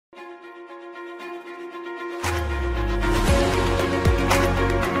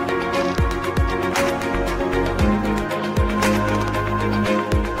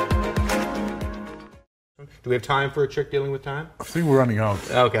Do we have time for a trick dealing with time? I think we're running out.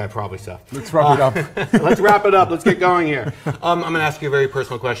 Okay, probably so. Let's wrap it up. Let's wrap it up. Let's get going here. I'm going to ask you a very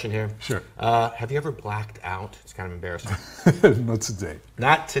personal question here. Sure. Have you ever blacked out? It's kind of embarrassing. Not today.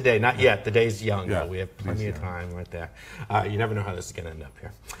 Not today. Not yet. The day's young. Yeah, Though. We have plenty of time right there. You never know how this is going to end up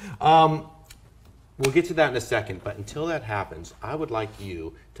here. We'll get to that in a second, but until that happens, I would like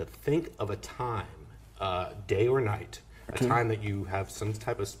you to think of a time, day or night, a time that you have some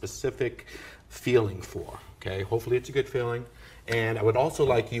type of specific feeling for, okay? Hopefully it's a good feeling. And I would also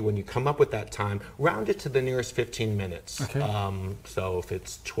like you, when you come up with that time, round it to the nearest 15 minutes. Okay. So if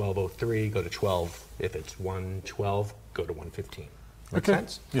it's 12:03, go to 12. If it's 1:12, go to 1:15. Make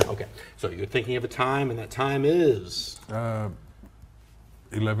sense? Yeah. Okay. So you're thinking of a time, and that time is?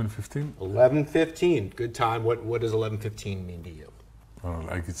 11:15. 11:15. Good time. What does 11:15 mean to you?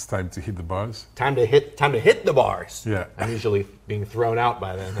 Like it's time to hit the bars. Time to hit the bars. Yeah. I'm usually being thrown out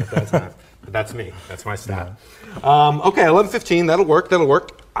by then at that time. But that's me. That's my stat. Yeah. Okay, 11:15. That'll work. That'll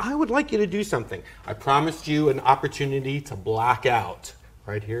work. I would like you to do something. I promised you an opportunity to black out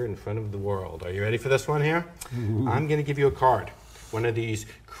right here in front of the world. Are you ready for this one here? Ooh. I'm going to give you a card. One of these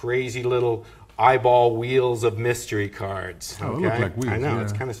crazy little eyeball wheels of mystery cards. Okay? Oh, they look like wheels. I know, yeah.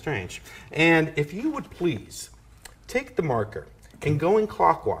 It's kind of strange. And if you would please take the marker and going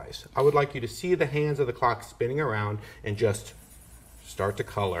clockwise, I would like you to see the hands of the clock spinning around and just start to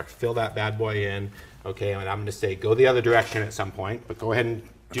color. Fill that bad boy in. Okay, and I'm going to say go the other direction at some point, but go ahead and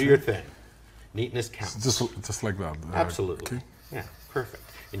do your thing. Neatness counts. Just like that. Absolutely. Okay. Yeah, perfect.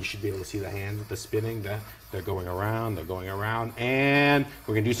 And you should be able to see the hands, the spinning, they're going around, and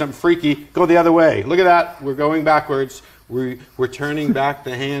we're going to do something freaky. Go the other way. Look at that. We're going backwards. We're turning back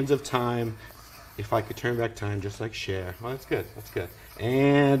the hands of time. If I could turn back time just like Cher. Well, that's good. That's good.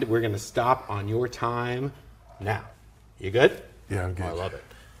 And we're going to stop on your time now. You good? Yeah, I'm good. Oh, I love it.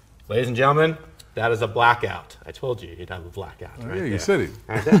 Ladies and gentlemen, that is a blackout. I told you you'd have a blackout. Oh, right yeah, there. you said it.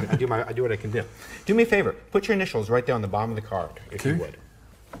 I do what I can do. Do me a favor. Put your initials right there on the bottom of the card, if you would.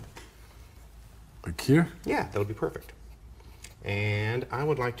 Like here? Yeah, that would be perfect. And I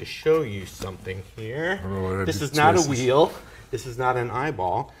would like to show you something here. Oh, this is not a wheel. This is not an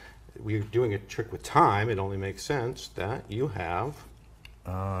eyeball. We're doing a trick with time. It only makes sense that you have...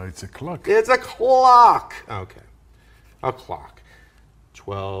 it's a clock. It's a clock! Okay. A clock.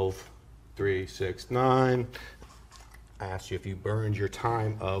 12, 3, 6, 9. I asked you if you burned your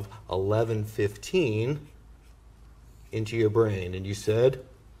time of 11:15 into your brain, and you said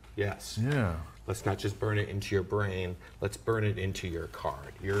yes. Yeah. Let's not just burn it into your brain. Let's burn it into your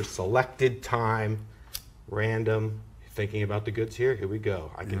card. Your selected time, random. Thinking about the goods here? Here we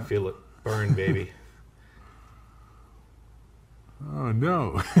go. I can feel it burn, baby. Oh,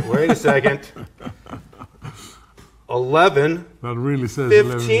 no. Wait a second. 11. That really says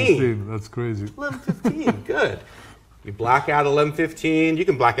 15. 11:15. That's crazy. 11:15. Good. You black out 11:15. You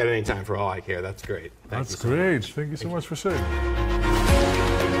can black out any time for all I care. That's great. That's great. Thank you so much for saying.